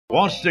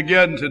Once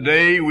again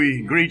today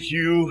we greet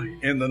you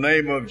in the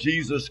name of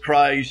Jesus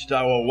Christ,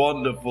 our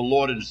wonderful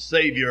Lord and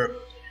Savior.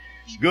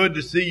 It's good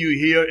to see you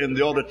here in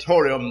the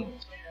auditorium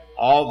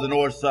of the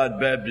Northside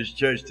Baptist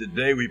Church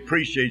today. We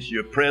appreciate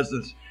your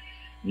presence.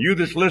 You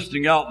that's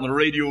listening out in the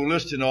radio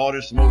listening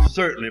audience most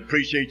certainly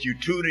appreciate you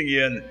tuning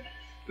in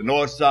to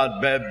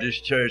Northside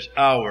Baptist Church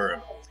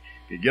Hour.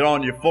 You get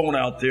on your phone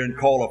out there and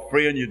call a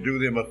friend, you do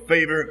them a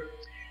favor.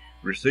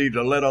 Received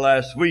a letter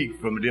last week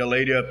from a dear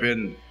lady up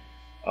in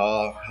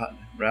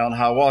around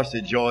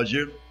Hiawassee,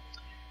 Georgia.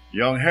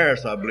 Young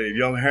Harris,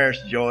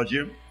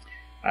 Georgia.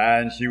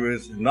 And she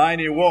was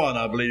 91,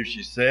 I believe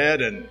she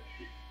said, and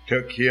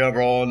took care of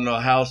her own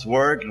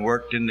housework and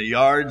worked in the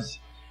yards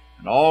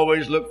and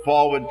always looked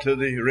forward to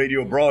the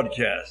radio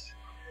broadcast.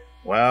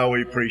 Well,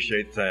 we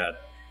appreciate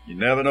that. You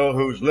never know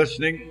who's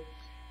listening.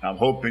 I'm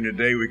hoping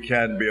today we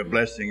can be a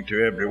blessing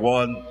to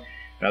everyone.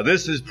 Now,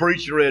 this is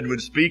Preacher Edward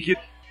speaking.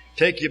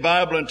 Take your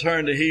Bible and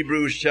turn to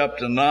Hebrews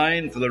chapter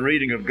 9 for the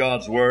reading of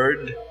God's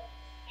Word.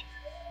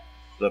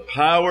 The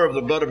Power of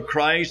the Blood of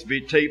Christ,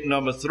 be tape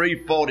number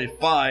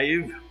 345.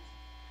 If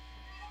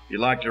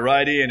you'd like to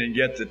write in and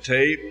get the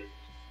tape.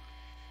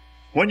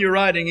 When you're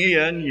writing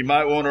in, you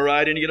might want to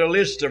write in and get a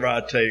list of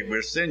our tape.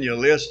 We'll send you a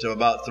list of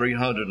about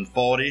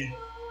 340.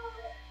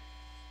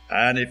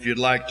 And if you'd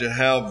like to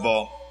have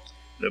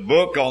the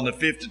book on the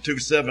 52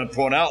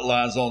 7-point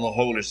outlines on the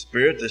Holy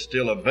Spirit, they're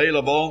still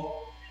available.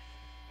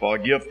 For a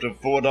gift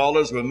of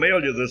 $4, we'll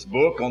mail you this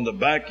book. On the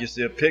back, you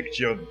see a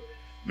picture of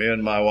me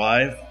and my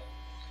wife.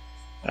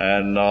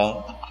 And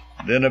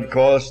then, of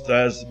course,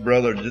 there's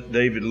Brother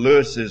David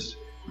Lewis's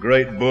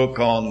great book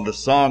on the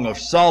Song of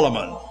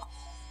Solomon.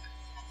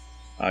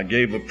 I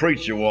gave a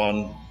preacher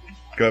one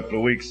a couple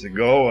of weeks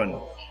ago and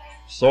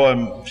saw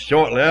him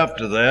shortly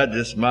after that,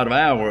 just a matter of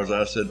hours.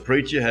 I said,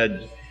 "Preacher,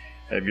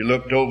 have you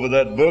looked over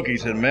that book?" He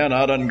said, "Man,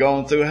 I done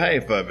gone through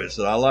half of it." I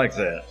said, "I like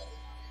that."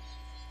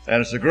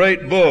 And it's a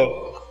great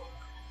book.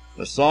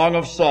 The Song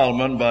of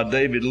Solomon by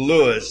David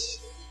Lewis.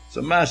 It's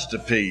a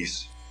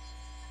masterpiece.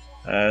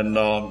 And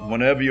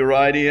whenever you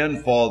write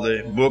in for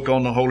the book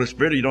on the Holy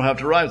Spirit, you don't have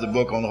to write the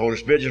book on the Holy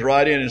Spirit. Just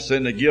write in and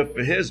send a gift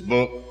for his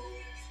book,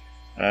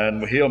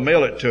 and he'll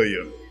mail it to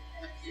you.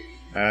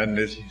 And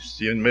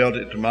you mailed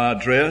it to my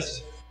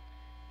address,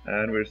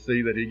 and we'll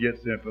see that he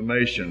gets the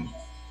information.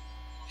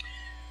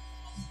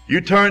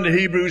 You turn to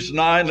Hebrews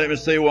 9. Let me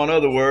say one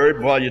other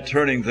word while you're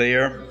turning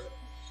there.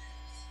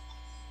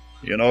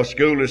 You know,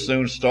 school is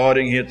soon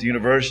starting here at the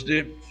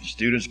university.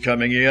 Students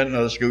coming in,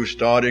 other schools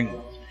starting.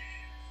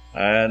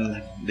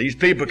 And these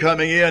people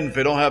coming in, if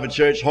they don't have a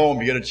church home,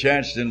 you get a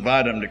chance to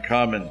invite them to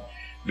come and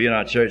be in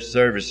our church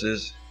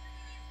services.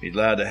 Be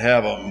glad to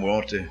have them. We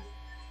want to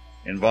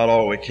invite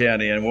all we can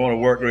in. We want to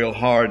work real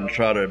hard and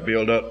try to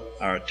build up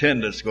our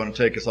attendance. It's going to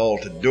take us all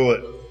to do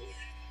it.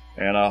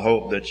 And I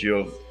hope that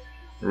you'll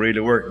really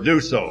work to do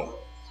so.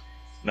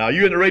 Now,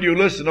 you in the radio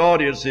listening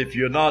audience, if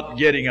you're not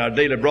getting our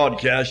daily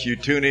broadcast, you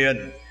tune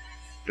in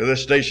to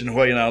this station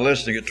where you're now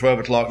listening at 12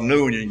 o'clock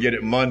noon. You can get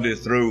it Monday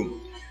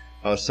through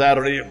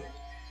Saturday.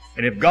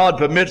 And if God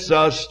permits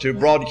us to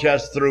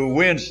broadcast through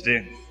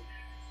Wednesday,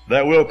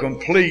 that will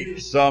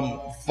complete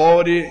some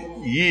 40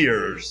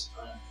 years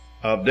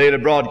of daily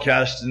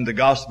broadcasting the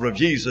gospel of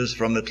Jesus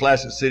from the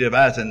classic city of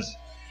Athens.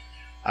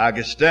 I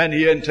could stand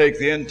here and take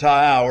the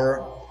entire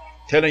hour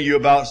telling you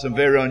about some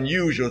very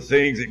unusual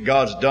things that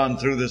God's done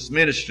through this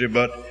ministry,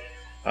 but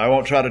I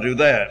won't try to do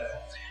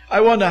that.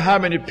 I wonder how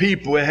many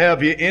people we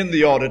have here in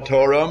the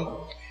auditorium.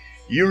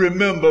 You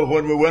remember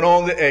when we went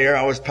on the air,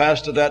 I was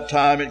pastor that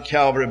time at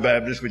Calvary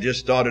Baptist. We just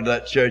started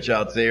that church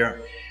out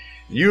there.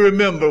 You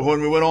remember when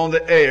we went on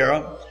the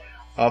air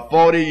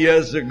 40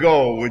 years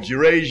ago. Would you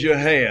raise your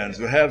hands?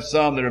 We have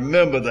some that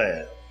remember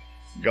that.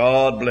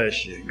 God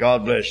bless you.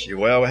 God bless you.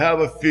 Well, we have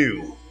a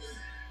few.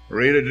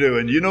 Really do.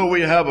 And you know,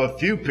 we have a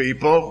few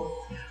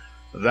people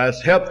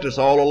that's helped us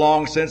all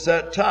along since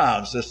that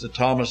time. Sister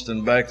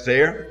Thomaston back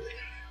there,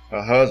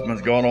 her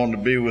husband's gone on to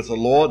be with the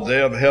Lord. They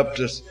have helped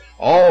us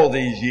all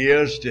these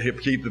years to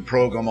keep the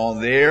program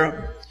on the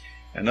air.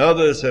 And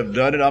others have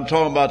done it. I'm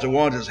talking about the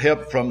ones that's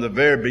helped from the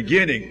very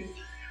beginning.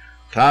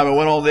 Time we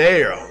went on the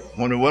air.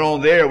 When we went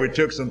on the air, we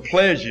took some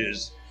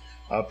pledges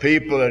of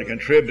people that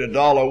contributed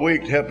 $1 a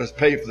week to help us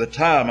pay for the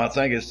time. I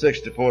think it's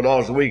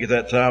 $64 a week at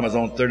that time. I was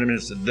on 30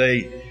 minutes a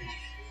day.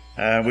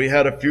 And we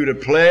had a few to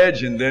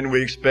pledge, and then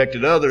we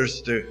expected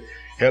others to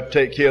help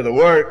take care of the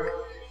work.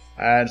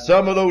 And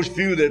some of those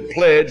few that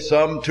pledged,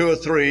 some 2 or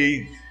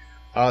 3,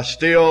 are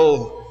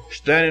still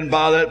standing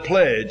by that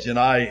pledge. And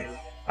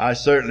I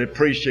certainly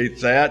appreciate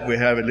that. We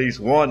have at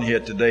least one here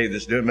today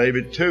that's doing,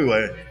 maybe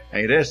 2.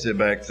 Ain't Essie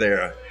back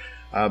there?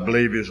 I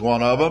believe is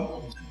one of them.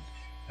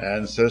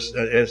 And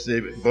Sister Essie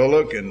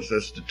Bullock and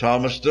Sister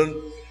Thomaston.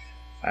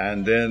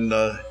 And then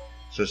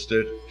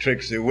Sister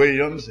Trixie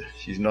Williams.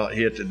 She's not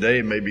here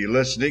today, may be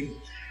listening.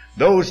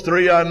 Those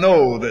 3 I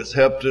know that's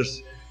helped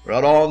us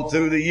right on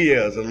through the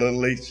years, a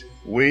little each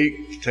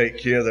week, to take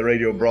care of the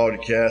radio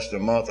broadcast, a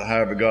month, or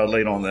however God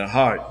laid on their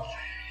heart.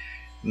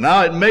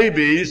 Now it may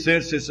be,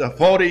 since it's a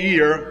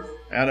 40-year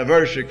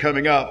anniversary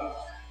coming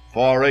up,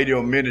 for our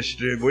radio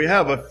ministry. We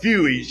have a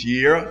few each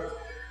year,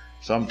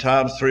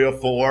 sometimes 3 or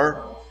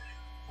 4.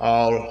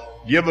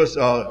 Give us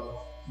a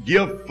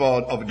gift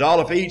of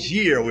 $1 for each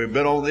year we've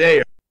been on the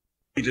air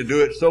to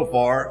do it so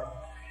far,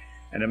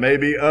 and there may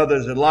be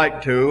others that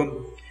like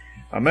to.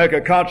 Make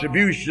a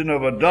contribution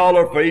of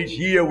 $1 for each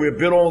year we've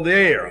been on the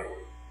air,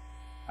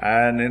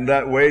 and in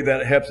that way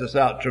that helps us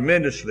out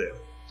tremendously.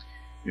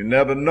 You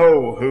never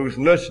know who's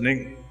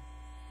listening.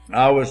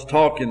 I was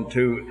talking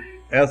to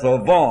Ethel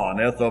Vaughn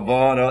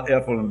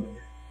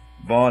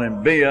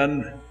and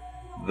Ben.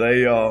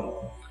 They own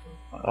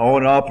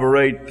and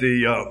operate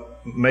the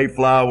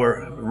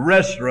Mayflower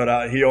restaurant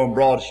out here on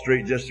Broad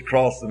Street just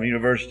across from the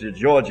University of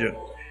Georgia.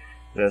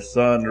 Their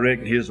son Rick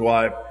and his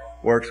wife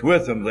works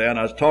with them there, and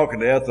I was talking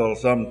to Ethel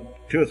some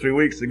 2 or 3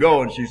 weeks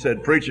ago, and she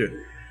said, "Preacher,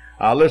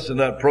 I listen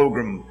to that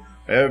program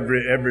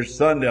every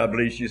Sunday," I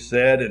believe she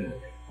said, "and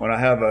when I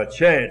have a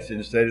chance,"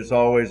 and said it's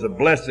always a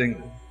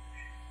blessing,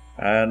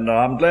 and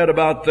I'm glad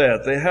about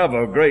that. They have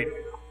a great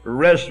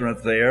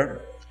restaurant there,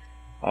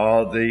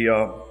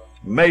 the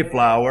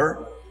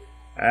Mayflower,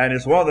 and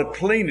it's one of the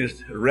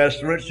cleanest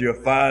restaurants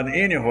you'll find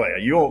anywhere.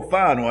 You won't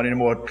find one any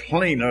more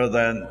cleaner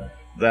than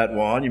that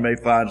one. You may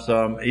find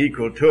some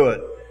equal to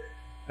it.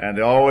 And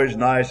they're always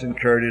nice and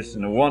courteous,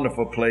 and a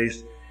wonderful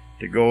place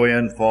to go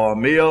in for a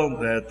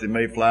meal at the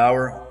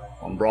Mayflower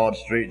on Broad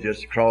Street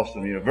just across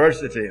from the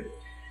university.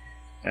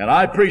 And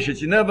I appreciate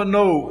you never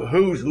know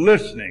who's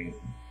listening.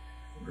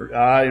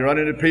 I run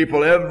into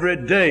people every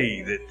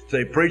day that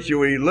say, "Preacher,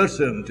 we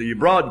listen to your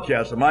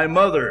broadcast." My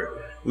mother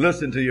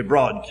listened to your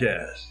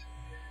broadcast.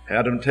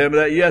 Had them tell me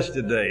that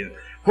yesterday.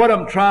 What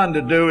I'm trying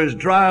to do is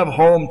drive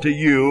home to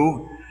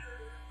you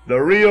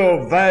the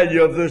real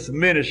value of this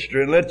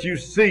ministry and let you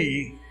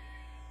see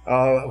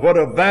what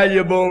a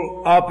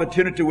valuable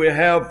opportunity we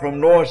have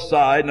from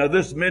Northside. Now,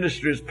 this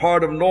ministry is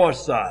part of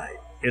Northside.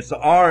 It's an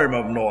arm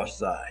of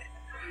Northside.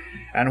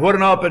 And what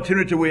an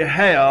opportunity we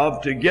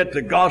have to get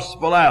the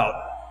gospel out,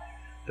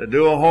 to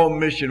do a home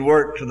mission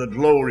work to the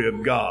glory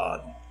of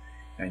God.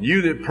 And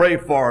you that pray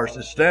for us,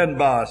 to stand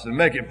by us and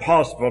make it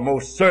possible,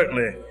 most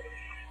certainly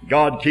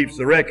God keeps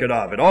the record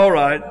of it. All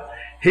right,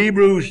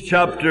 Hebrews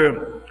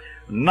chapter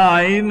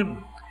 9.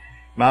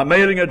 My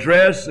mailing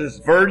address is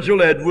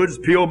Virgil Edwards,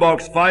 P.O.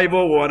 Box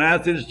 501,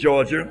 Athens,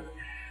 Georgia.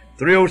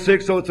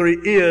 30603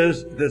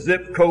 is the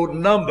zip code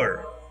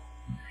number.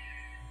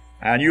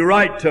 And you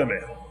write to me.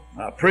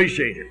 I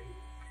appreciate it.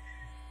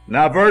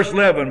 Now, verse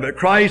 11, "But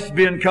Christ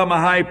being come a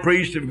high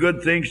priest of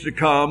good things to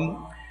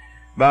come,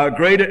 by a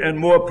greater and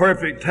more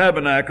perfect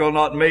tabernacle,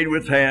 not made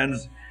with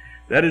hands,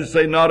 that is to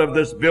say, not of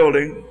this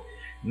building,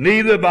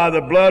 neither by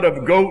the blood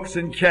of goats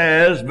and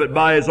calves, but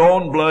by his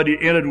own blood he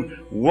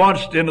entered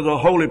once into the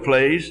holy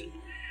place,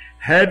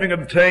 having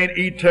obtained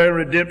eternal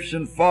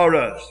redemption for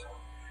us.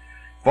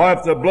 For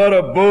if the blood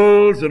of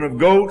bulls and of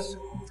goats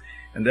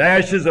and the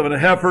ashes of an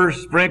heifer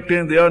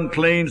sprinkling the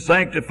unclean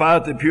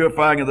sanctifieth the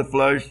purifying of the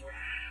flesh,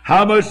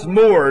 how much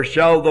more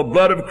shall the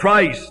blood of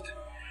Christ,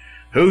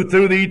 who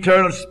through the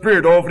eternal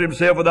Spirit offered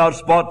himself without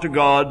spot to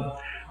God,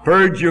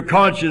 purge your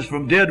conscience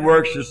from dead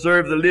works to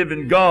serve the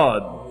living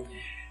God?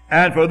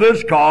 And for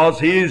this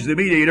cause he is the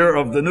mediator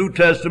of the New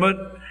Testament,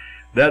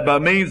 that by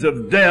means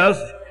of death,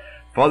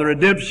 for the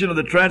redemption of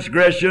the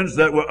transgressions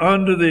that were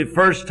under the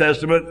first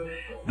testament,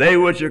 they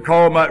which are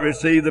called might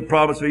receive the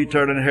promise of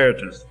eternal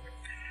inheritance.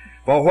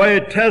 For where a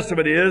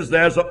testament is,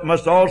 there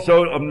must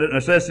also of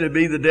necessity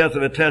be the death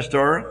of a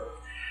testator.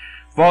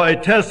 For a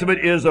testament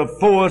is of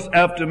force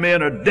after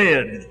men are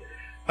dead.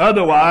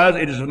 Otherwise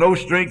it is of no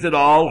strength at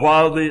all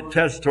while the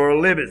testator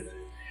liveth.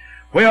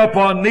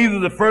 Whereupon neither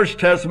the first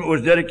testament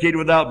was dedicated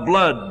without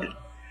blood.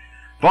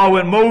 For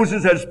when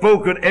Moses had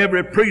spoken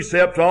every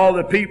precept to all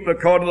the people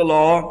according to the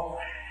law,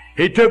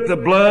 he took the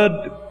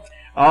blood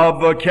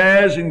of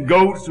calves and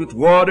goats with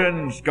water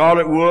and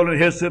scarlet wool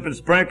and hyssop, and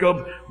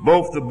sprinkled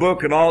both the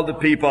book and all the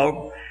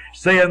people,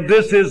 saying,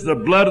 "This is the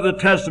blood of the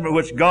testament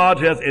which God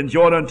hath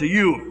enjoined unto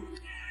you."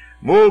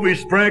 More we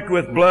sprinkle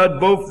with blood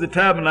both the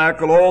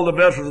tabernacle, all the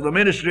vessels of the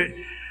ministry.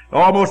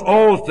 Almost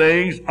all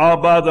things are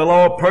by the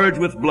law purged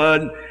with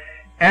blood,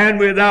 and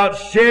without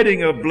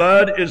shedding of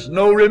blood is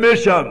no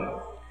remission.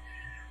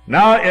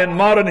 Now in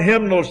modern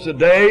hymnals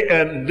today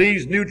and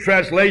these new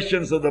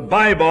translations of the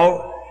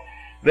Bible,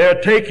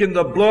 they're taking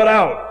the blood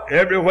out.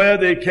 Everywhere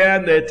they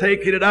can, they're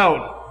taking it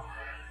out,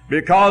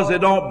 because they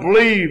don't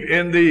believe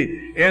in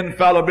the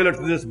infallibility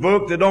of this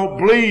book. They don't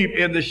believe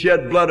in the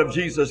shed blood of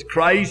Jesus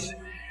Christ.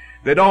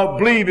 They don't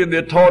believe in the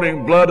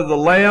atoning blood of the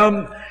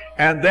Lamb,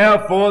 and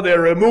therefore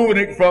they're removing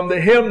it from the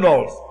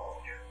hymnals.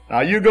 Now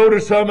you go to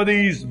some of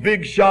these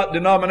big shot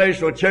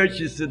denominational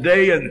churches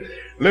today and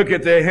look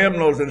at their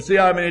hymnals and see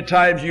how many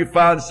times you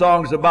find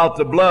songs about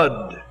the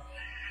blood.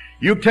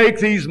 You take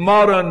these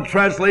modern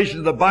translations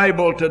of the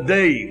Bible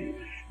today,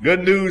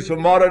 Good News for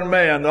Modern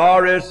Man, the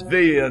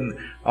RSV, and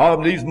all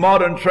these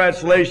modern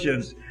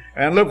translations,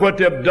 and look what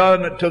they've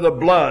done to the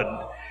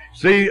blood.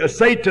 See,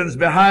 Satan's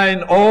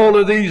behind all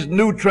of these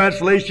new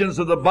translations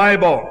of the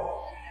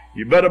Bible.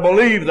 You better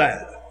believe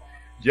that.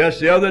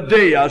 Just the other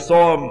day I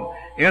saw him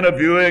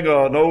interviewing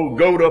an old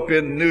goat up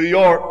in New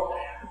York.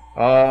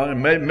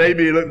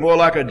 Maybe he looked more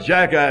like a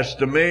jackass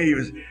to me.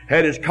 He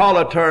had his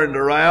collar turned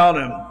around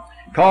and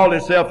called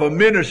himself a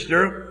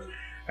minister.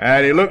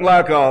 And he looked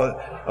like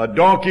a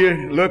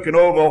donkey looking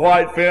over a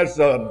white fence,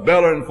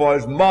 bellowing for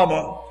his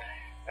mama.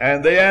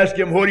 And they asked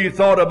him what he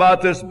thought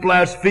about this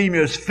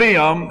blasphemous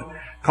film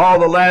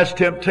called The Last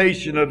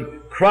Temptation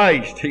of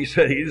Christ. He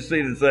said he didn't see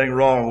anything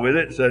wrong with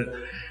it. He said,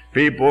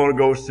 people want to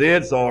go see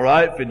it, it's all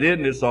right. If it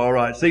didn't, it's all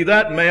right. See,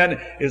 that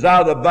man is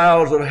out of the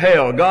bowels of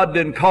hell. God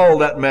didn't call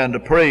that man to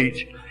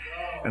preach.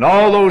 And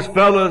all those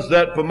fellows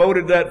that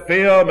promoted that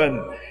film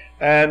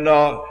and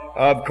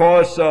of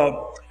course,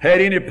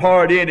 had any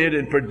part in it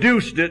and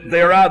produced it,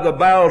 they're out of the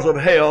bowels of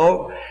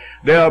hell.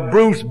 They're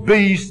brute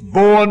beasts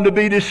born to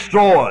be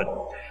destroyed.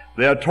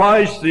 They're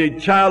twice the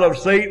child of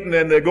Satan,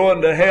 and they're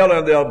going to hell,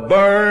 and they'll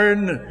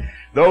burn.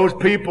 Those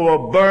people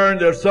will burn.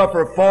 They'll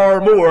suffer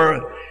far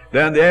more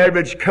than the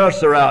average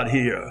cusser out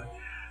here.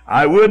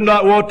 I would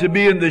not want to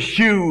be in the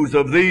shoes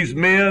of these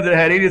men that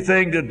had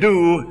anything to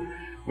do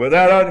with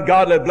that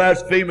ungodly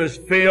blasphemous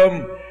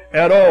film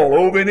at all.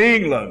 Over in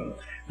England,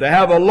 they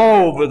have a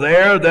law over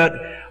there that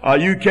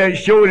you can't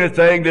show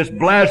anything that's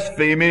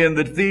blasphemy, and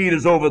the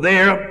theaters over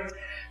there.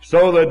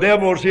 So the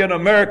devils here in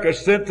America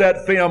sent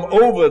that film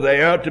over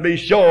there to be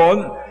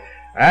shown,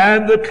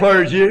 and the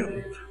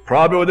clergy,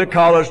 probably with the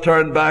collars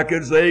turned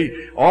backwards,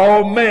 they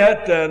all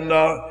met and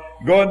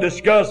go and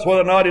discuss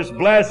whether or not it's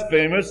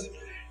blasphemous.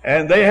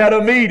 And they had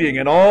a meeting,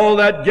 and all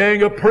that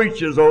gang of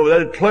preachers over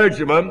there,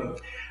 clergymen,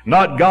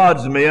 not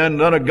God's men,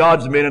 none of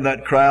God's men in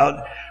that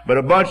crowd, but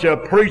a bunch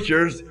of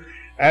preachers,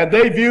 and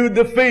they viewed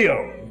the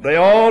film. They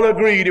all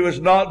agreed it was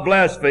not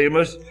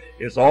blasphemous.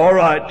 It's all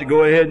right to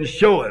go ahead and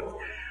show it.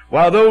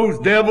 While those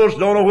devils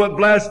don't know what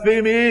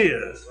blasphemy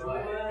is.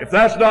 If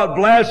that's not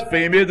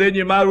blasphemy, then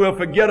you might well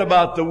forget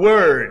about the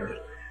word.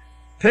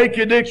 Take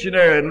your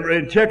dictionary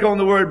and check on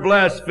the word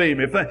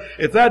blasphemy.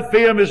 If that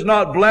film is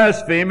not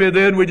blasphemy,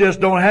 then we just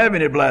don't have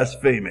any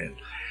blasphemy.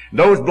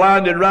 Those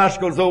blinded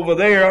rascals over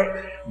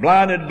there,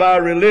 blinded by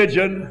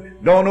religion,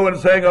 don't know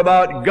anything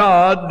about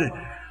God.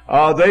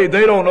 They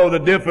don't know the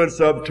difference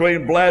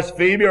between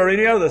blasphemy or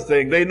any other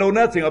thing. They know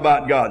nothing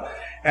about God.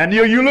 And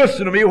you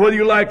listen to me, whether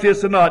you like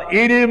this or not.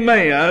 Any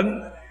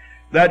man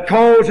that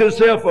calls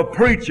himself a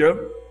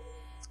preacher,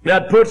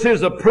 that puts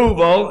his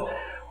approval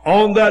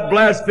on that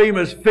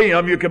blasphemous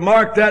film, you can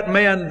mark that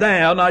man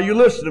down. Now you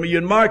listen to me,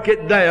 you mark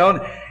it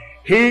down.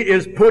 He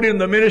is put in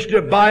the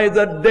ministry by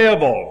the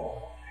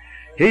devil.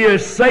 He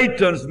is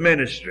Satan's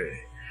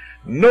ministry.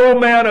 No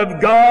man of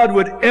God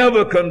would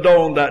ever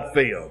condone that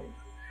film.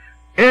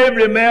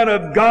 Every man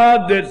of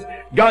God that's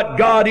got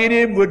God in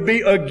him would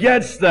be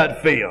against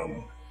that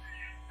film.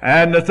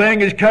 And the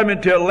thing is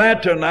coming to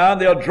Atlanta now.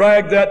 They'll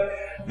drag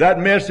that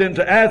mess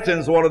into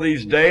Athens one of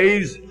these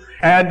days.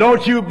 And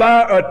don't you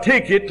buy a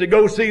ticket to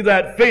go see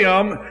that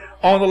film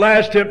on the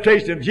last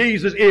temptation of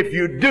Jesus. If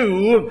you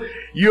do,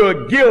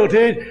 you're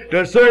guilty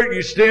to a certain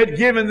extent,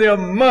 giving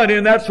them money,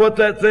 and that's what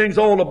that thing's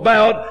all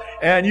about,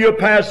 and you're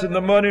passing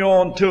the money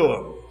on to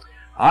them.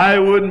 I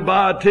wouldn't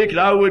buy a ticket.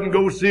 I wouldn't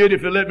go see it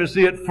if you let me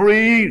see it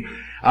free.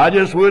 I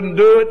just wouldn't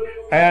do it.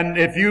 And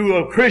if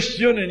you're a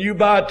Christian and you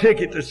buy a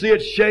ticket to see it,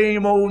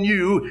 shame on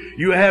you.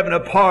 You're having a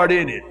part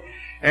in it.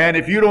 And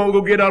if you don't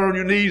go get out on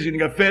your knees and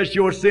confess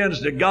your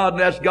sins to God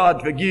and ask God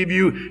to forgive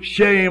you,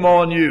 shame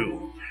on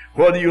you,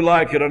 whether you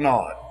like it or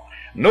not.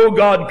 No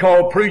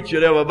God-called preacher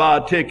would ever buy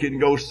a ticket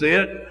and go see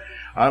it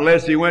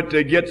unless he went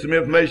to get some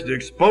information to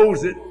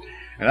expose it.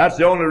 And that's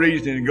the only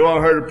reason to go.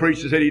 I heard a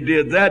preacher say he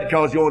did that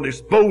because he wanted to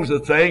expose the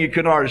thing. He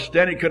couldn't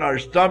understand it, he couldn't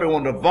understand it, he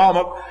wanted to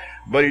vomit.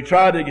 But he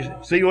tried to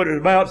see what it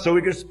was about so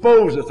he could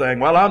expose the thing.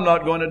 Well, I'm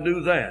not going to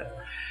do that.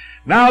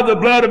 Now, the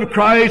blood of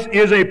Christ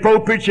is a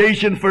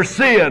propitiation for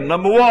sin,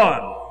 number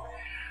one.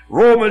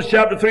 Romans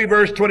chapter 3,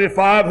 verse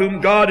 25,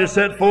 whom God has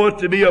set forth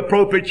to be a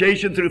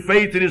propitiation through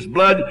faith in his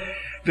blood,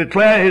 to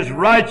declare his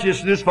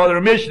righteousness for the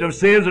remission of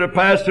sins that are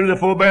passed through the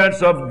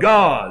forbearance of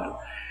God.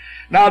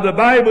 Now, the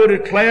Bible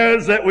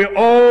declares that we're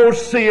all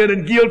sin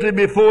and guilty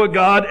before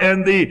God,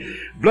 and the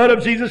blood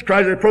of Jesus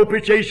Christ is a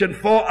propitiation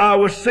for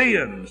our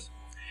sins.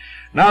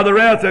 Now, the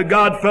wrath of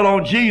God fell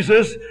on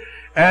Jesus,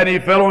 and he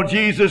fell on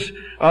Jesus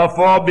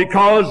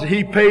because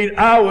he paid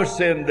our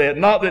sin debt,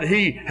 not that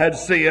he had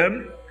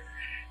sinned.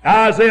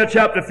 Isaiah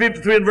chapter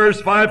 53 and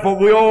verse 5, for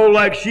we all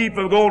like sheep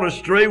have gone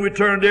astray, we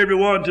turned every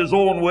one to his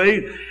own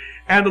way,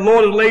 and the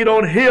Lord has laid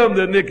on him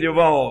the iniquity of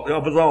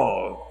us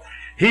all.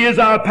 He is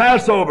our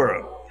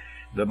Passover.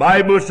 The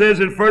Bible says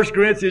in 1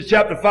 Corinthians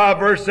chapter 5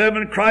 verse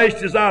 7,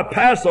 Christ is our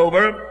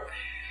Passover.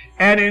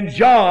 And in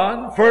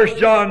John, 1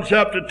 John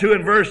chapter 2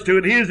 and verse 2,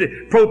 and he is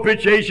the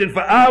propitiation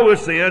for our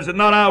sins, and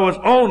not ours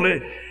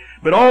only,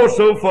 but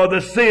also for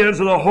the sins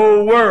of the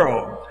whole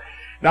world.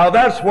 Now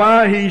that's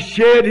why he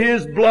shed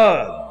his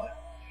blood.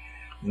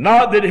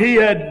 Not that he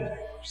had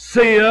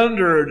sinned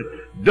or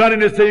done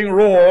anything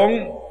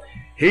wrong.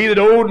 He that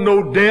owed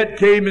no debt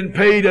came and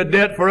paid a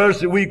debt for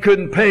us that we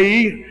couldn't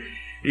pay.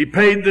 He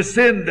paid the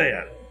sin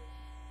debt.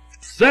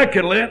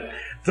 Secondly,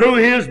 Through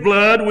His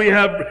blood we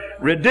have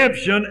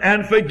redemption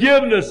and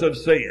forgiveness of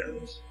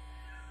sins.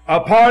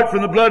 Apart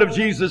from the blood of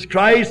Jesus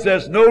Christ,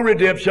 there's no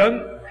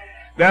redemption.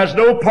 There's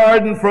no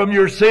pardon from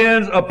your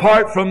sins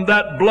apart from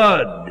that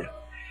blood.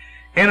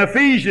 In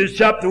Ephesians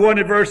chapter 1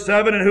 and verse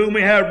 7, in whom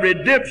we have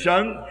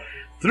redemption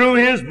through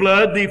His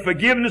blood, the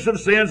forgiveness of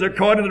sins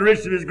according to the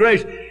riches of His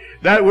grace.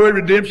 That word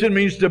redemption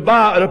means to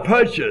buy, to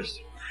purchase.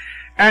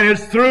 And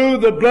it's through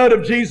the blood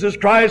of Jesus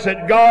Christ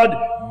that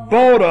God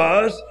bought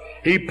us.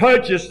 He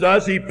purchased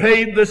us. He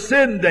paid the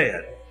sin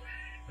debt,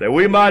 that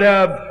we might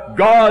have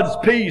God's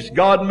peace.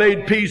 God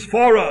made peace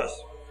for us.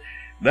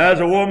 There's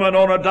a woman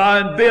on a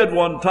dying bed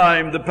one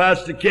time. The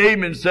pastor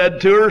came and said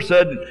to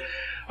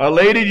her,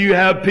 lady, do you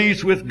have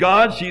peace with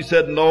God? She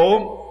said,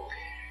 no.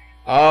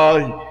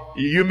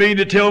 You mean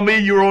to tell me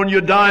you're on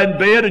your dying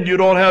bed and you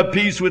don't have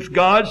peace with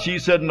God? She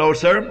said, no,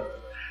 sir.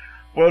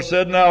 Well,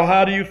 said, now,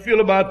 how do you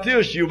feel about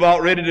this? You're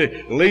about ready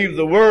to leave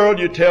the world.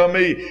 You tell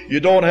me you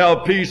don't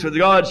have peace with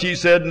God. She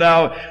said,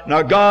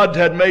 now God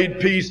had made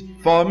peace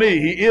for me.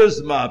 He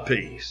is my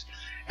peace.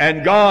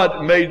 And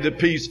God made the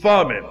peace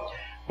for me.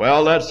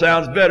 Well, that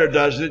sounds better,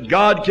 doesn't it?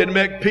 God can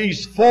make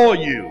peace for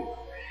you.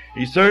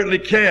 He certainly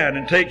can,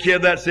 and take care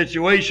of that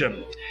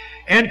situation.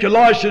 In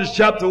Colossians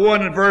chapter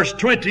 1 and verse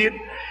 20,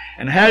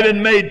 and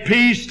having made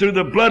peace through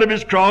the blood of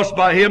His cross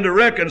by Him to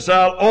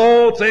reconcile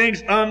all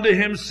things unto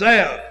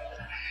Himself.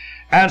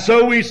 And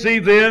so we see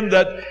then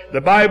that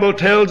the Bible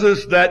tells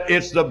us that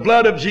it's the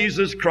blood of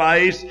Jesus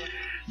Christ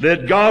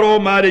that God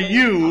Almighty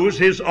used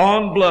His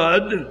own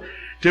blood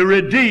to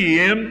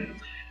redeem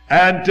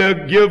and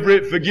to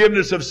give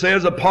forgiveness of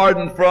sins, a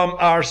pardon from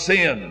our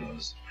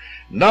sins.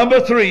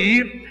 Number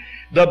 3,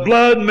 the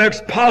blood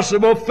makes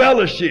possible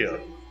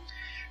fellowship.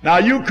 Now,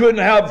 you couldn't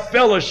have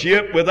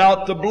fellowship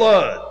without the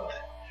blood.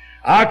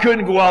 I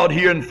couldn't go out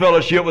here and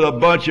fellowship with a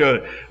bunch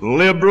of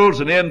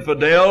liberals and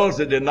infidels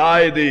that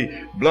deny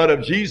the blood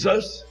of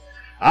Jesus.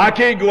 I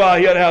can't go out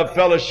here and have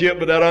fellowship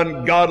with that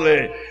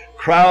ungodly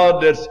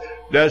crowd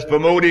that's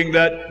promoting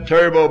that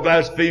terrible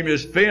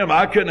blasphemous film.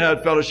 I couldn't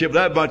have fellowship with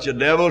that bunch of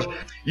devils.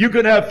 You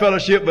couldn't have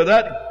fellowship with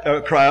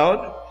that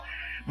crowd.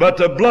 But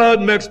the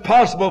blood makes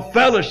possible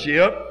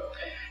fellowship.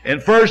 In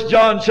 1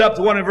 John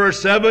chapter 1 and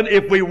verse 7,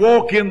 if we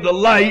walk in the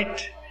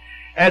light,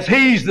 as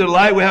He's the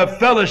light, we have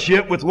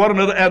fellowship with one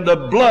another, and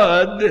the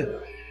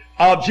blood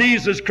of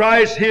Jesus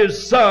Christ,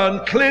 His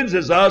Son,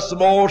 cleanses us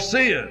from all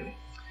sin.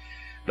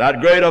 That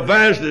great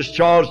evangelist,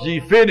 Charles G.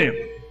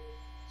 Finney,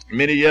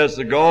 many years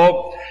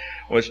ago,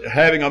 was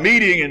having a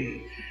meeting,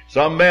 and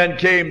some man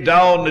came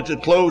down at the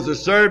close of the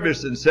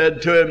service and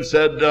said to him,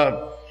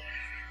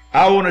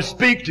 I want to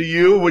speak to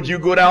you. Would you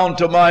go down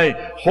to my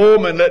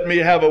home and let me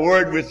have a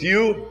word with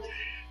you?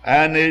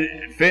 And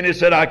Finney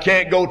said, I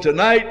can't go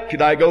tonight.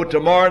 Could I go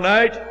tomorrow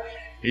night?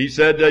 He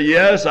said,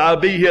 yes, I'll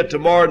be here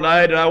tomorrow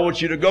night, and I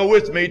want you to go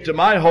with me to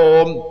my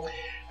home,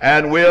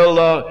 and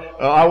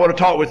I want to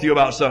talk with you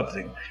about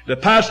something. The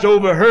pastor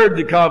overheard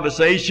the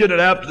conversation,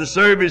 and after the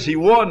service he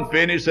warned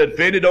Finney, said,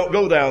 Finney, don't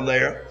go down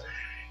there.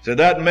 He said,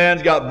 that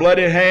man's got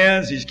bloody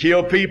hands. He's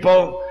killed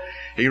people.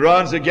 He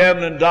runs a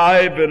gambling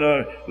dive in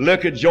a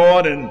liquor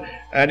joint,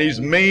 and he's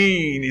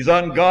mean. He's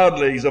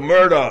ungodly. He's a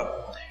murderer.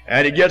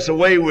 And he gets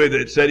away with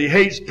it. Said he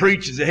hates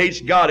preachers. He hates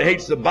God. He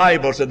hates the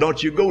Bible. Said,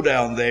 don't you go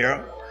down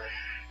there.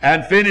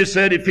 And Finney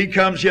said, if he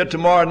comes here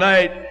tomorrow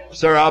night,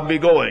 sir, I'll be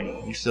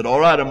going. He said, all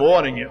right, I'm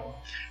warning you.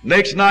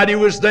 Next night he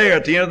was there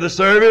at the end of the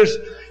service.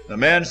 The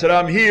man said,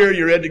 I'm here.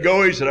 You ready to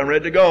go? He said, I'm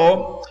ready to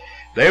go.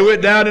 They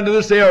went down into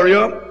this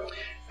area,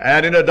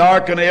 and in a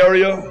darkened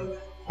area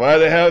where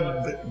they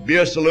have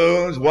beer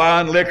saloons,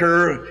 wine,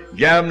 liquor,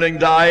 gambling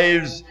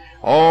dives,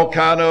 all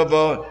kind of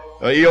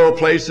ill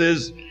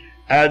places.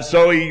 And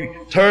so he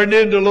turned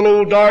into a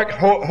little dark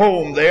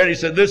home there, and he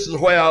said, this is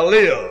where I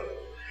live.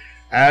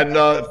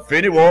 And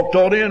Finney walked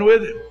on in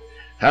with him.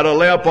 Had a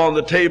lamp on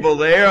the table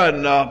there,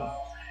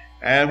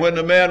 and when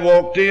the man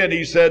walked in,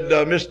 he said,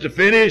 Mr.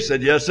 Finney? He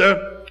said, yes,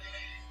 sir.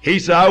 He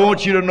said, I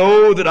want you to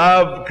know that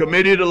I've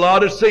committed a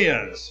lot of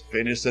sins.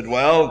 Finney said,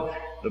 well,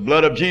 the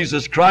blood of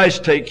Jesus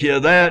Christ take care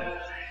of that.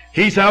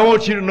 He said, I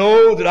want you to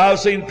know that I've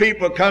seen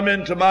people come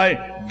into my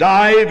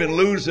dive and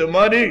lose their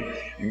money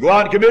and go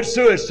out and commit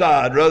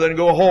suicide rather than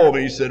go home.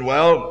 He said,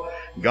 well,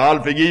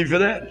 God forgive you for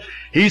that.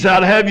 He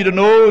said, I'd have you to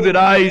know that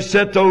I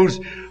set those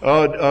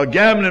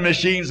gambling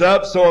machines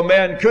up so a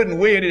man couldn't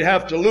win, he'd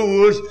have to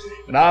lose.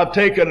 And I've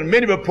taken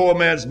many of a poor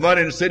man's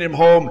money and sent him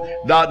home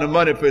without no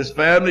money for his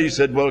family. He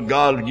said, well,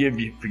 God will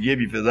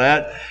forgive you for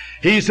that.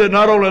 He said,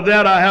 not only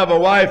that, I have a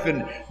wife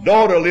and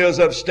daughter lives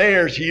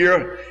upstairs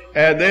here,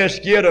 and they're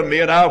scared of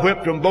me, and I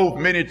whipped them both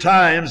many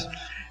times,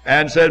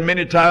 and said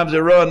many times they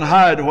run and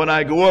hide when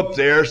I go up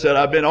there. Said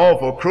I've been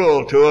awful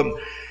cruel to them.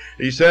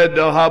 He said,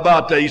 how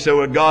about that? He said,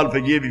 well, God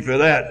forgive you for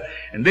that.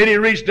 And then he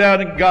reached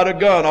down and got a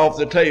gun off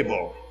the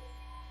table.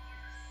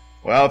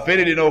 Well,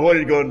 Finney didn't know what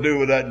he was going to do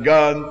with that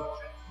gun,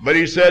 but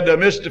he said,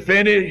 Mr.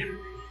 Finney,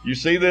 you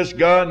see this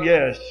gun?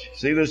 Yes.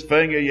 See this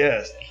finger?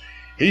 Yes.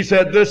 He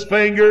said, this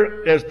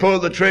finger has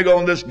pulled the trigger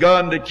on this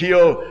gun to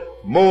kill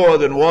more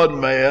than one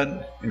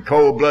man in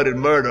cold-blooded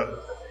murder.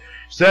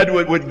 Said,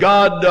 would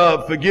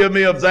God forgive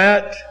me of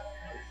that?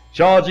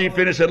 Charles G.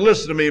 Finney said,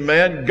 listen to me,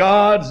 man.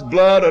 God's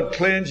blood will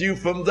cleanse you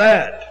from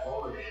that.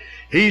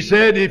 He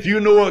said, if you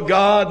know a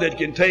God that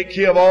can take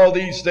care of all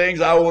these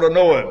things, I want to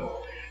know him.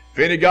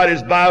 Finney got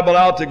his Bible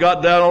out,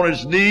 got down on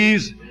his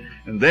knees,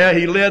 and there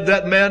he led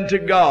that man to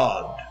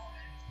God.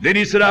 Then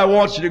he said, I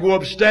want you to go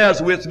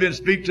upstairs with me and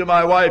speak to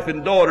my wife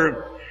and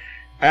daughter.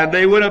 And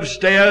they went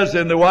upstairs,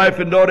 and the wife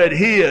and daughter had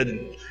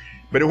hid.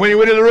 But when he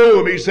went in the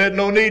room, he said,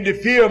 no need to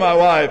fear my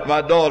wife,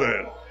 my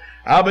daughter.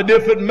 I'm a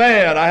different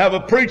man. I have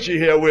a preacher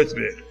here with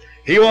me.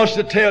 He wants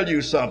to tell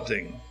you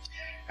something.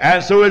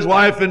 And so his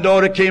wife and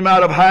daughter came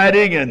out of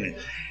hiding,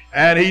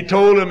 and he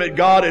told him that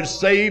God had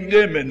saved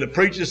him. And the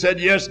preacher said,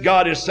 yes,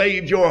 God has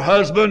saved your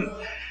husband.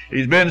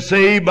 He's been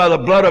saved by the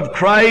blood of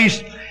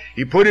Christ.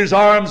 He put his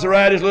arms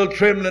around his little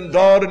trembling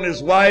daughter and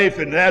his wife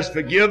and asked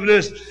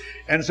forgiveness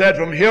and said,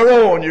 from here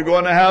on, you're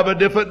going to have a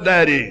different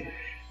daddy.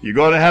 You're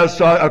going to have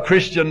a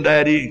Christian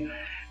daddy.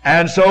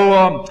 And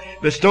so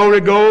the story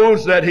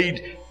goes that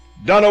he'd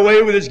done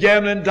away with his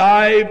gambling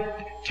dive,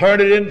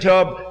 turned it into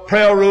a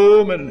prayer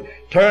room, and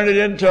turned it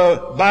into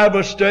a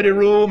Bible study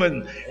room,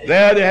 and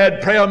there they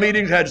had prayer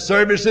meetings, had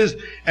services,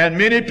 and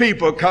many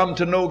people come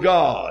to know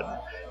God.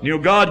 You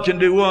know, God can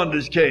do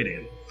wonders, can't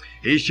he?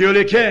 He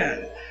surely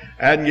can.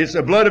 And it's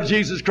the blood of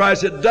Jesus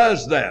Christ that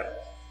does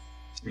that.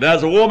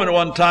 There's a woman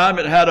one time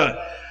that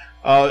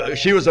had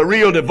she was a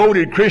real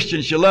devoted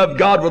Christian. She loved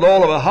God with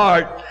all of her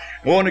heart.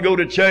 Wanted to go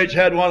to church,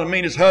 had one of the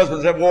meanest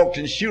husbands that walked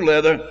in shoe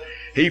leather.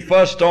 He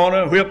fussed on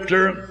her, whipped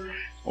her,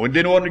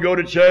 didn't want to go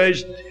to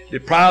church,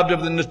 deprived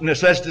of the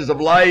necessities of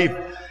life,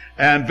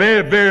 and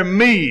very, very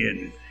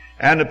mean.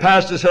 And the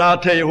pastor said, I'll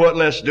tell you what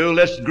let's do.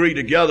 Let's agree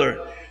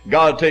together.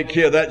 God will take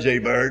care of that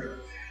jaybird.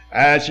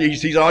 And she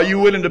said, are you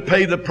willing to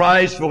pay the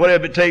price for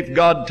whatever it takes for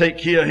God to take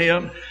care of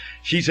him?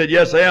 She said,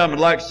 yes, I am. I'd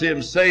like to see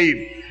him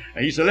saved.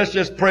 And he said, let's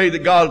just pray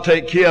that God will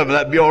take care of him.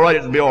 That'd be all right.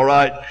 It'll be all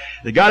right.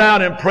 They got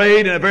out and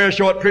prayed. In a very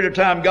short period of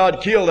time,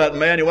 God killed that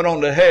man. He went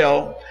on to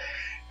hell.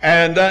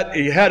 And that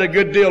he had a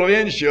good deal of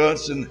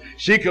insurance, and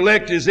she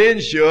collected his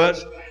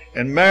insurance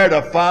and married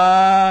a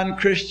fine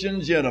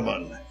Christian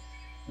gentleman.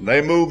 And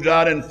they moved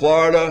out in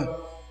Florida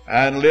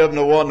and lived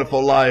a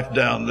wonderful life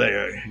down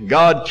there.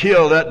 God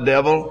killed that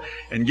devil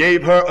and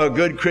gave her a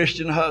good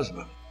Christian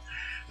husband.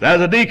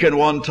 There's a deacon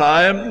one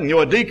time. You know,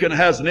 a deacon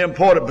has an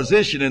important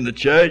position in the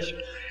church,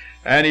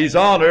 and he's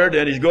honored,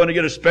 and he's going to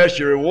get a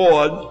special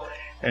reward.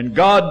 And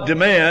God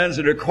demands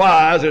and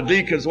requires a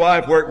deacon's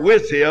wife work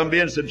with him, be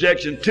in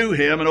subjection to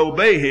him, and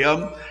obey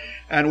him,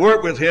 and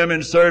work with him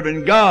in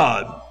serving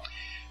God.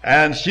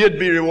 And she'd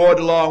be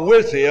rewarded along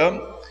with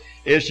him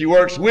if she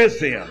works with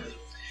him.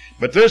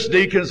 But this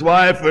deacon's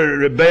wife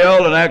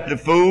rebelled and acted a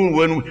fool,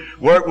 wouldn't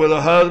work with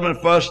her husband,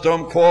 fussed on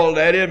him, quarreled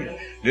at him,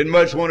 didn't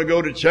much want to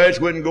go to church,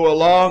 wouldn't go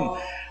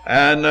along.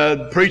 And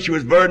the preacher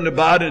was burdened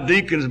about it,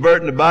 the deacon was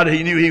burdened about it.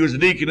 He knew he was a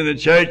deacon in the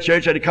church.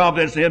 Church had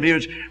confidence in him. He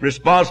was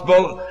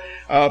responsible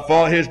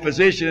for his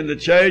position in the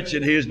church,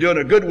 and he was doing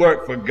a good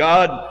work for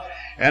God.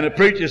 And the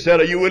preacher said,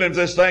 are you willing for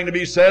this thing to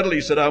be settled?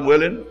 He said, I'm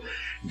willing.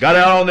 Got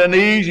out on their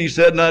knees. He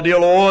said, now, dear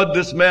Lord,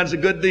 this man's a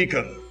good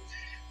deacon.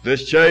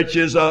 This church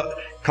is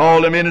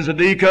called him in as a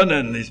deacon,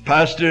 and his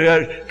pastor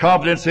had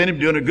confidence in him,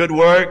 doing a good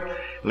work.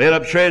 Laid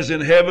up treasures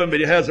in heaven, but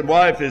he has a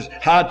wife who's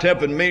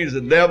high-tempered, mean as the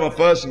devil,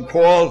 fuss and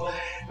quarrels,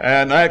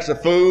 and acts a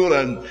fool,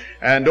 and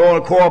don't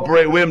want to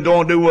cooperate with him,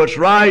 don't do what's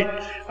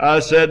right. I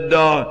said,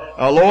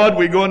 Lord,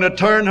 we're going to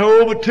turn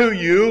her over to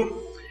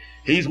you.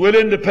 He's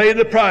willing to pay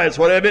the price,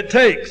 whatever it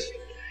takes.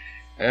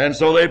 And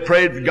so they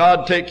prayed for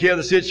God to take care of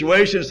the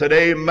situation, said,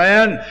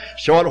 amen.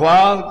 Short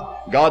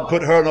while, God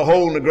put her in a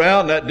hole in the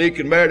ground. That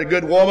deacon married a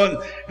good woman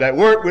that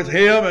worked with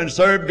him and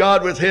served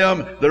God with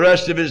him the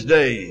rest of his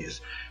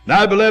days.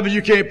 Now, beloved,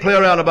 you can't play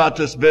around about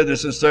this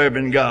business and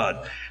serving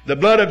God. The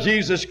blood of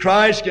Jesus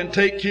Christ can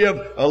take care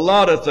of a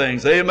lot of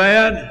things.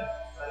 Amen?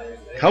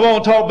 Come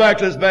on, talk back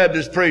to this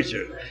Baptist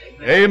preacher.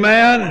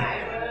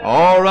 Amen?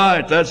 All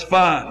right, that's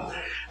fine.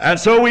 And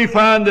so we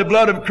find the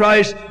blood of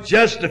Christ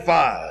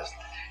justifies.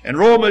 In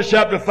Romans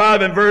chapter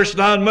 5 and verse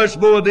 9, much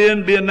more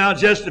then, being now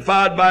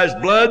justified by his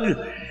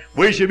blood,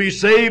 we shall be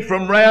saved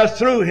from wrath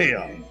through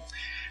him.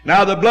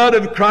 Now the blood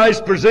of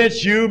Christ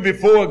presents you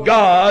before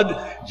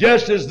God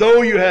just as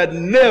though you had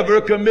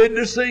never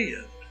committed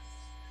sin.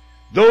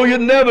 Though you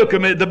never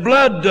committed, the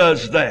blood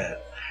does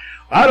that.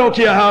 I don't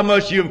care how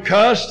much you've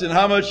cussed and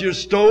how much you've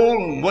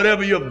stolen,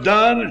 whatever you've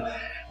done.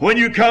 When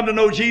you come to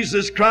know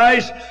Jesus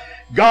Christ,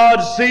 God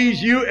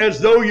sees you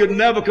as though you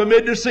never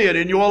committed sin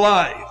in your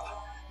life.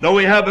 Though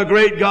we have a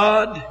great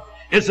God,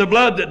 it's the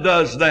blood that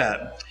does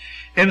that.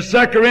 In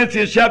 2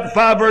 Corinthians chapter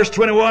 5 verse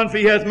 21, for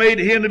he hath made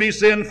him to be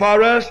sin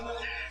for us,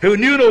 who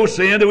knew no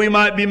sin, that we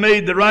might be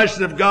made the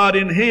righteousness of God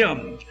in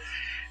him.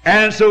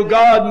 And so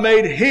God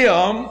made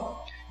him,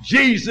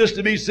 Jesus,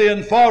 to be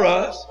sin for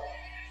us.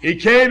 He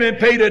came and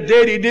paid a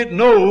debt he didn't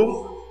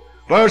know.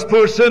 For us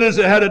poor sinners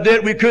that had a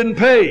debt we couldn't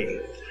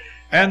pay.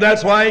 And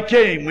that's why he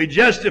came. We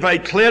justify. He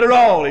cleared it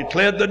all. He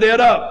cleared the debt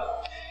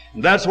up.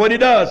 And that's what he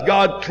does.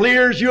 God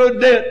clears your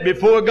debt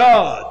before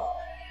God.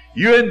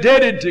 You're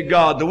indebted to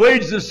God. The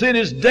wages of sin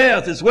is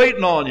death. It's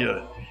waiting on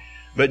you.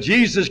 But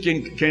Jesus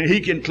can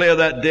clear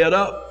that debt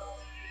up.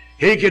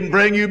 He can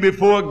bring you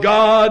before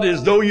God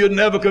as though you'd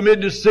never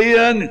committed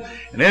sin,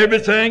 and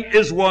everything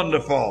is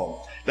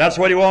wonderful. That's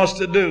what He wants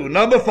to do.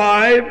 Number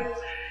 5,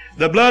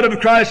 the blood of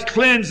Christ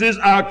cleanses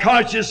our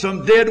conscience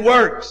from dead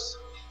works.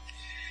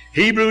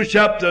 Hebrews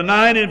chapter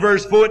 9 and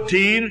verse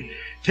 14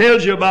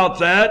 tells you about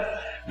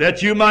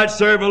that you might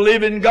serve a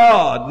living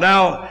God.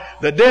 Now,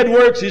 the dead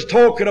works He's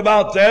talking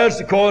about there is,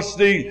 of course,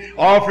 the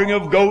offering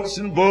of goats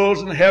and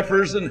bulls and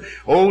heifers and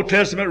Old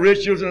Testament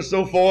rituals and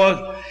so forth.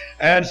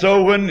 And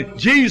so when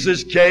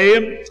Jesus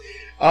came,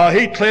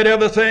 He cleared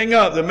everything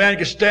up. The man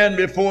could stand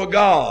before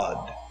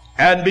God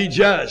and be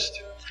just.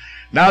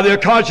 Now their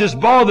conscience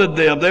bothered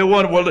them. They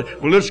wondered,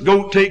 will this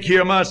goat take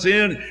care of my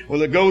sin? Will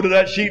the goat or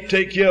that sheep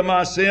take care of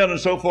my sin? And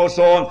so forth,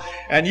 so on.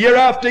 And year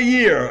after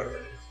year,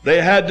 they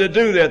had to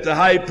do that. The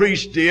high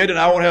priest did, and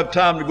I won't have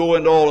time to go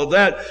into all of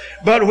that.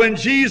 But when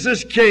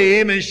Jesus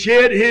came and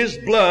shed His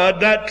blood,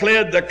 that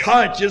cleared the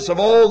conscience of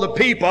all the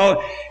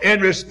people in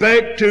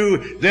respect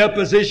to their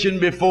position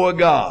before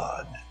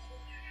God.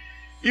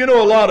 You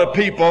know, a lot of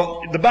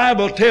people, the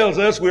Bible tells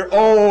us we're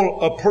all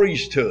a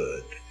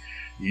priesthood.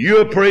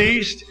 You're a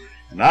priest,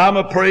 and I'm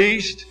a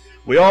priest.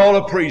 We're all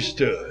a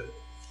priesthood.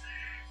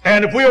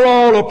 And if we're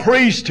all a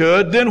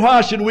priesthood, then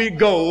why should we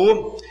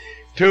go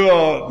to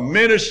a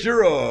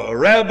minister, or a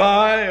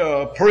rabbi,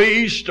 or a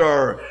priest,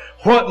 or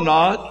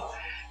whatnot,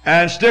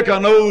 and stick our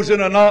nose in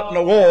a knot in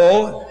the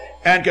wall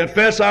and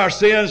confess our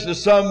sins to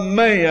some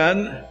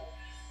man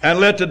and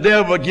let the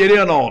devil get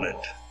in on it?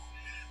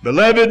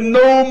 Beloved,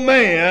 no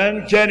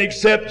man can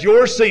accept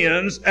your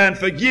sins and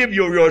forgive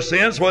you your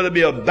sins, whether it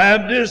be a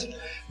Baptist,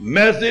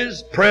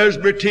 Methodist,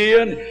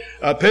 Presbyterian,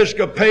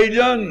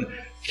 Episcopalian,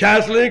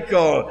 Catholic,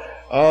 or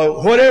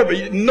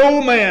whatever. No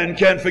man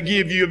can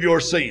forgive you of your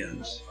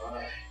sins.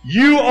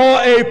 You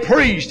are a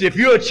priest. If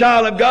you're a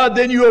child of God,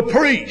 then you're a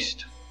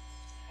priest.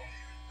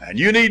 And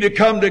you need to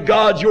come to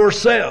God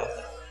yourself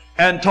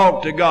and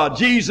talk to God.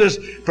 Jesus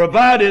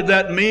provided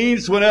that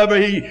means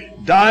whenever He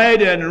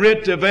died and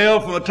rent the veil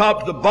from the top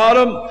to the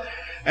bottom.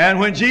 And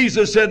when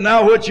Jesus said,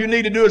 now what you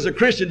need to do as a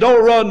Christian,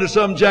 don't run to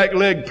some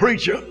jackleg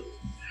preacher.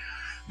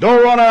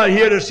 Don't run out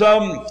here to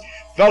some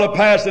fellow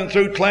passing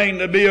through claiming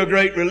to be a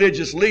great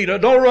religious leader.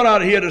 Don't run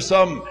out here to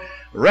some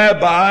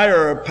rabbi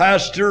or a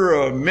pastor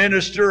or a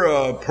minister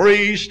or a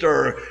priest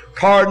or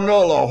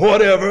cardinal or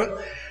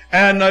whatever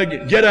and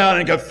get out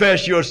and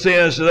confess your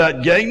sins to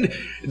that gang.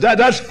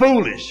 That's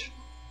foolish.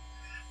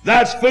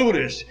 That's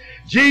foolish.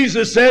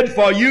 Jesus said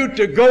for you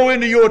to go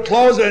into your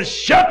closet and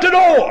shut the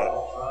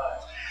door.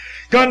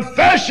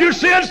 Confess your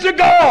sins to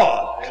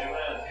God.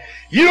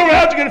 You don't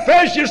have to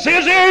confess your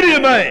sins to any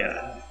man.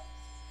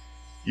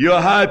 You're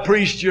a high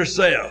priest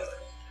yourself,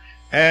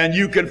 and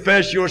you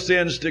confess your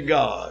sins to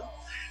God.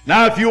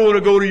 Now, if you want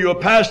to go to your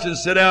pastor and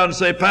sit down and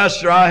say,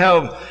 Pastor, I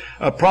have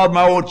a problem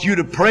I want you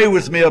to pray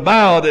with me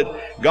about it,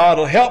 God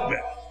will help me.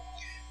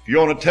 If you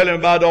want to tell Him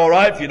about it, all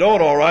right. If you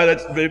don't, all right.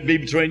 That's be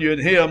between you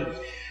and Him.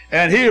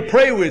 And He'll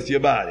pray with you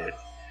about it.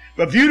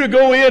 But for you to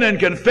go in and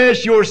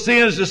confess your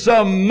sins to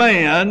some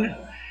man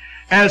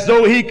as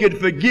though he could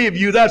forgive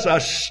you, that's a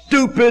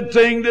stupid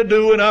thing to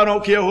do, and I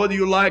don't care whether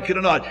you like it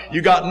or not.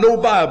 You got no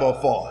Bible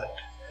for it.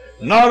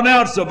 Not an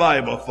ounce of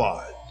Bible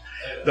for it.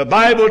 The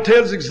Bible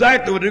tells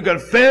exactly what to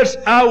confess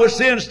our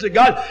sins to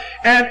God,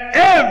 and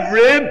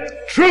every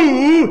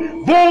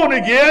true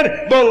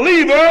born-again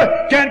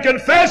believer can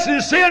confess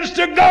his sins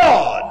to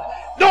God.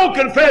 Don't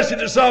confess it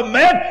to some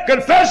man,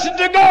 confess it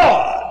to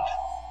God.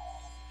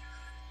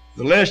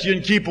 The less you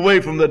can keep away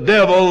from the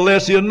devil, the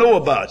less he'll know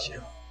about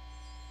you.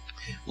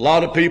 A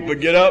lot of people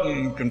get up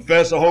and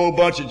confess a whole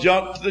bunch of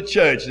junk to the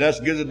church, and that's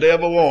because the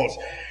devil wants.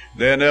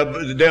 Then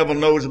the devil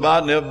knows about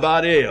it and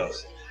everybody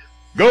else.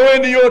 Go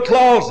into your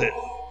closet.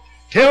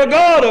 Tell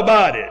God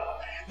about it.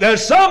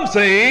 There's some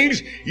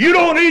things you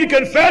don't need to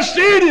confess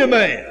to any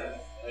man.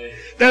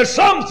 There's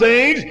some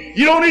things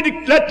you don't need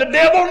to let the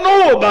devil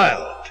know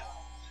about.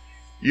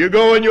 You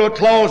go in your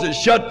closet,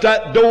 shut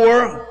that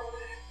door,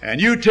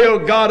 and you tell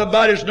God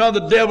about it. It's none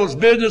of the devil's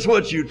business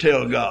what you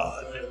tell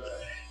God.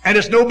 And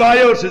it's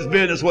nobody else's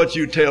business what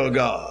you tell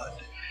God.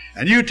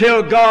 And you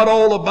tell God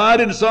all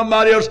about it, and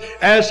somebody else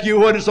asks you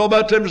what it's all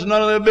about, it's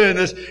none of their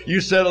business. You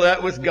settle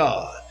that with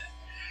God.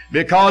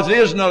 Because it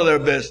is none of their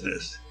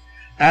business.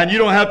 And you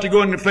don't have to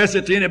go and confess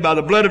it to anybody.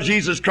 The blood of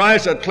Jesus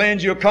Christ will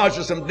cleanse your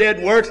conscience from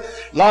dead works.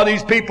 A lot of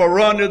these people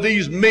run to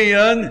these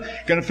men,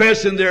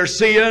 confessing their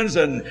sins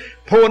and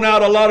pouring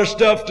out a lot of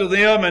stuff to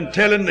them and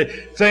telling the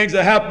things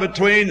that happen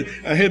between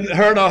her and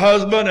her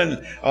husband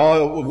and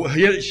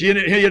she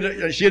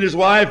and his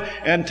wife,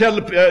 and tell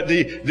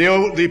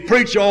the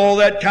preacher all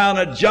that kind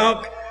of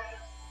junk.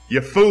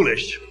 You're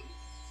foolish.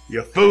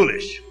 You're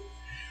foolish.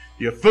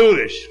 You're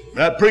foolish.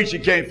 That preacher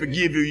can't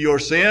forgive you your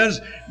sins.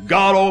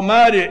 God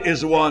Almighty is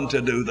the one to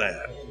do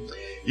that.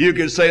 You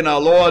can say, now,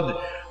 Lord,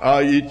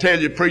 you tell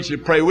your preacher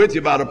to pray with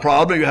you about a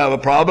problem. You have a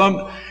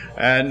problem.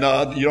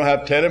 And you don't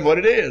have to tell him what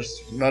it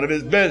is. None of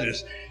his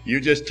business.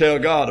 You just tell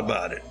God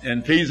about it.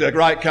 And if he's the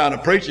right kind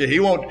of preacher, he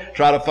won't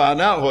try to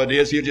find out what it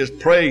is. He'll just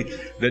pray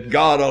that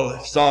God will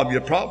solve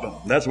your problem.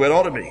 That's what it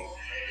ought to be.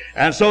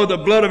 And so the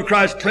blood of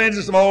Christ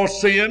cleanses from all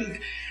sin.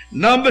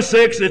 Number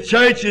 6, the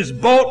church is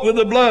bought with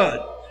the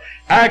blood.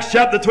 Acts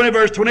chapter 20,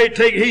 verse 28,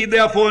 take heed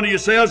therefore unto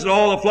yourselves and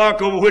all the flock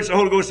over which the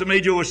Holy Ghost has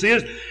made you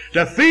overseers,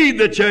 to feed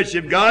the church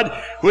of God,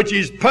 which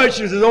he's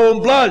purchased with his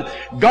own blood.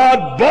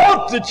 God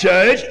bought the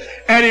church,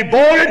 and he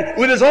bought it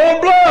with his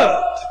own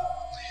blood.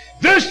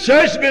 This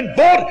church has been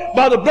bought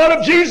by the blood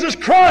of Jesus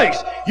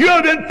Christ. You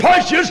have been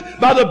purchased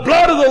by the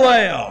blood of the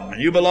Lamb.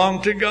 You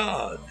belong to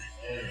God.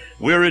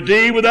 We're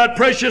redeemed with that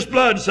precious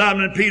blood,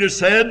 Simon and Peter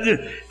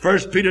said, 1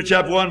 Peter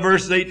chapter 1,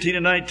 verses 18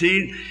 and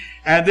 19.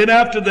 And then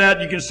after that,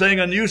 you can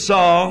sing a new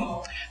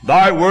song.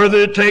 Thou art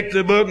worthy to take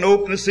the book and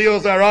open the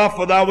seals thereof,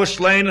 for thou wast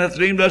slain and hast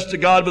redeemed us to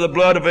God with the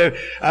blood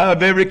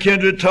of every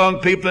kindred,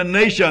 tongue, people, and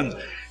nation.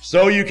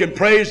 So you can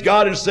praise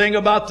God and sing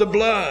about the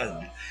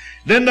blood.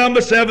 Then number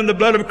 7, the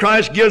blood of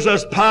Christ gives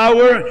us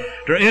power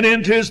to enter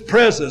into his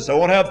presence. I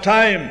won't have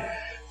time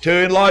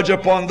to enlarge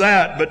upon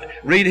that, but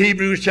read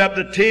Hebrews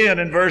chapter 10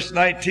 and verse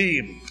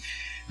 19.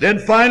 Then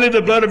finally,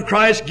 the blood of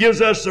Christ gives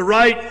us the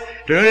right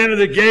to enter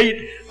the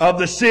gate of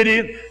the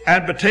city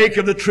and partake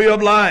of the tree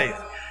of life.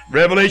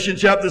 Revelation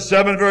chapter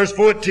 7, verse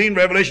 14,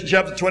 Revelation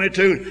chapter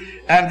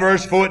 22 and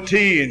verse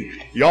 14.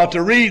 You ought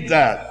to read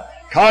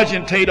that.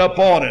 Cogitate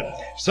upon it.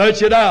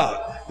 Search it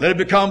out. Let it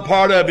become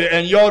part of you.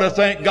 And you ought to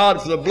thank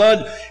God for the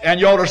blood. And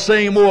you ought to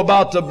sing more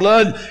about the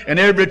blood. And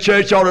every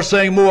church ought to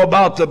sing more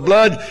about the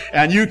blood.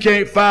 And you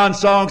can't find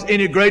songs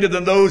any greater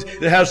than those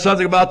that have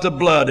something about the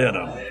blood in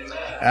them.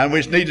 And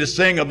we need to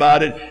sing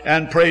about it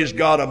and praise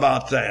God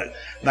about that.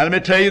 Now let me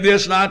tell you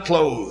this and I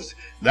close.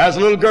 There was a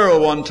little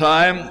girl one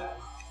time.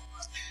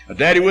 Her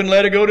daddy wouldn't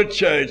let her go to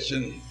church.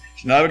 And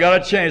she never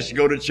got a chance to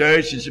go to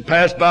church. And she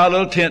passed by a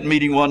little tent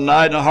meeting one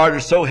night and her heart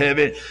was so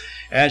heavy.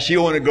 And she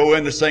wanted to go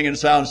in. The singing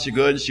sounded so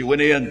good. She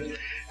went in.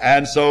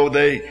 And so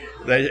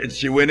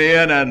she went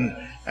in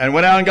and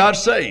went out and got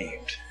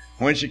saved.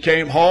 When she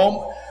came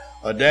home,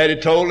 her daddy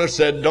told her,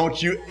 said,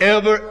 don't you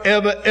ever,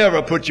 ever,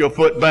 ever put your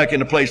foot back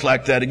in a place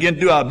like that again.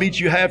 I'll beat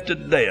you half to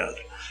death.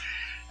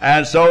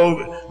 And so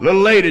a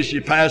little later, she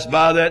passed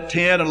by that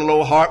tent and her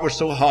little heart was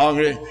so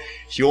hungry.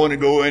 She wanted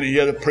to go in and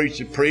hear the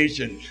preacher preach.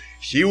 And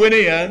she went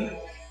in.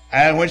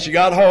 And when she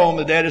got home,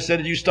 the daddy said,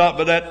 did you stop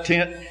by that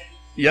tent?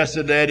 Yes,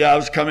 sir, Daddy, I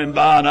was coming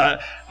by and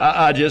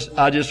I just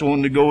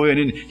wanted to go in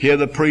and hear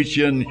the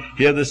preaching and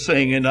hear the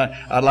singing.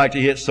 I'd like to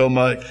hear it so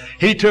much.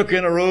 He took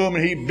in a room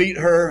and he beat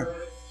her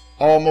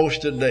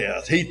almost to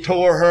death. He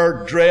tore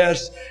her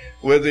dress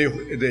with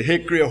the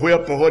hickory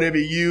whip or whatever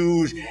he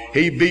used.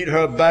 He beat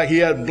her back. He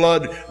had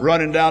blood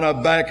running down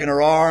her back and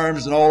her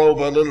arms and all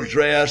over her little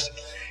dress.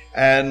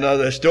 And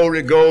the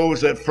story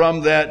goes that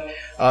from that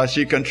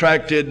she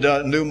contracted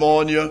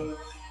pneumonia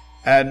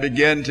and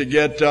began to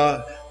get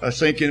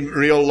sinking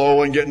real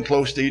low and getting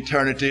close to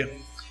eternity.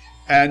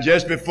 And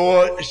just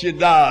before she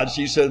died,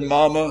 she said,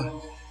 Mama,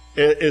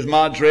 is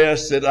my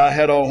dress that I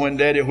had on when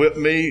Daddy whipped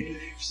me,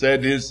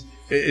 said, is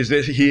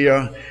it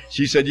here?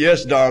 She said,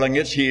 yes, darling,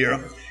 it's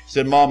here.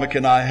 Said, Mama,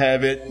 can I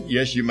have it?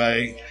 Yes, you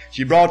may.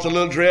 She brought the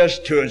little dress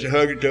to her and she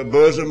hugged it to her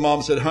bosom.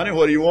 Mom said, honey,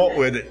 what do you want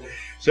with it?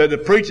 So the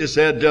preacher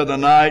said the other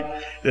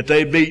night that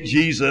they beat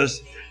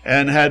Jesus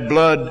and had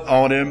blood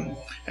on him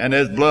and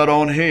there's blood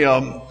on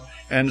him.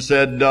 And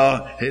said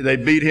they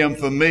beat him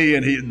for me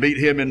and he beat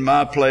him in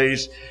my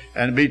place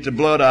and beat the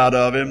blood out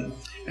of him.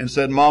 And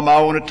said, Mom, I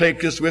want to take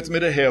this with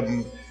me to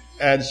heaven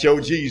and show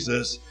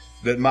Jesus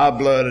that my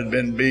blood had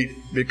been beat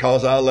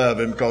because I love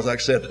him, because I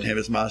accepted him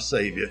as my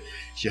Savior.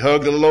 She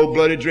hugged the little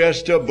bloody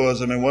dress to her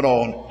bosom and went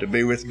on to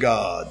be with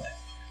God.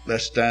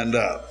 Let's stand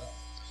up.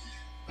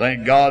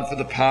 Thank God for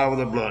the power of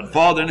the blood.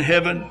 Father in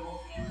heaven,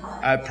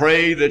 I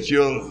pray that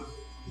you'll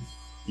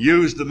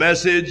use the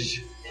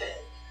message.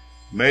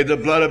 May the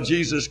blood of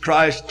Jesus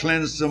Christ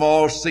cleanse from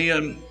all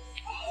sin.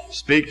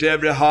 Speak to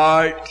every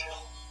heart.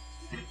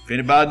 If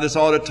anybody in this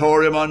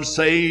auditorium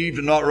unsaved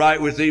and not right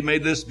with thee, may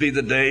this be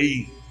the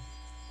day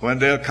when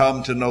they'll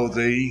come to know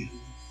thee.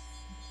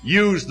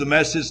 Use the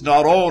message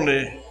not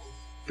only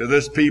to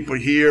this people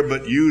here,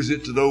 but use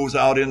it to those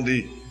out in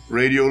the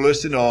radio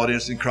listening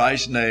audience. In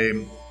Christ's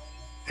name,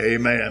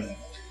 amen.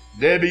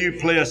 Debbie, you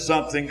play us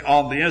something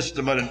on the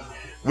instrument and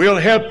we'll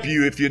help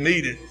you if you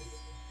need it.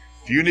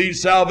 If you need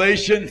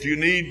salvation, if you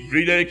need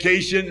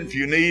rededication, if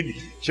you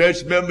need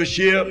church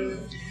membership,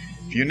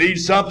 if you need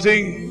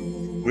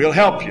something, we'll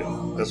help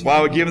you. That's why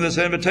we're giving this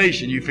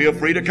invitation. You feel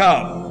free to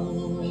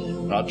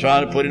come. Not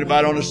trying to put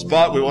anybody on the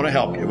spot. We want to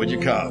help you. Would you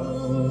come?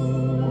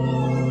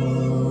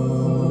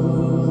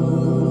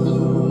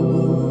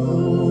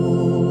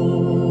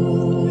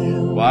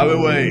 While we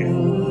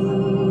wait.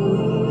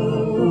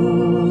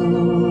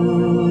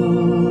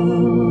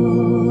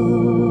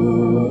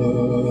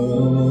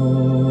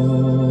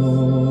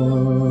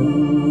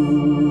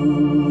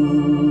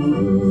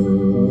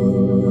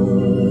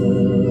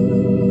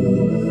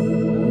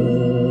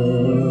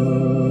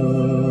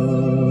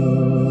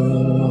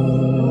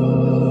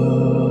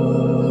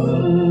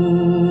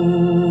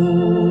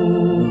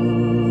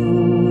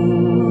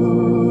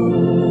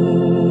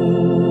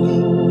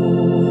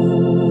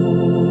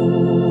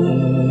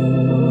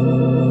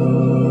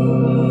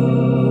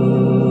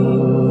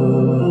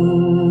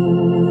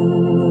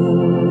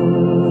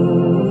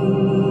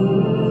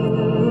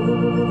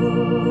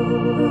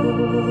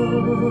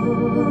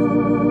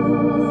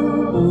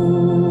 Oh,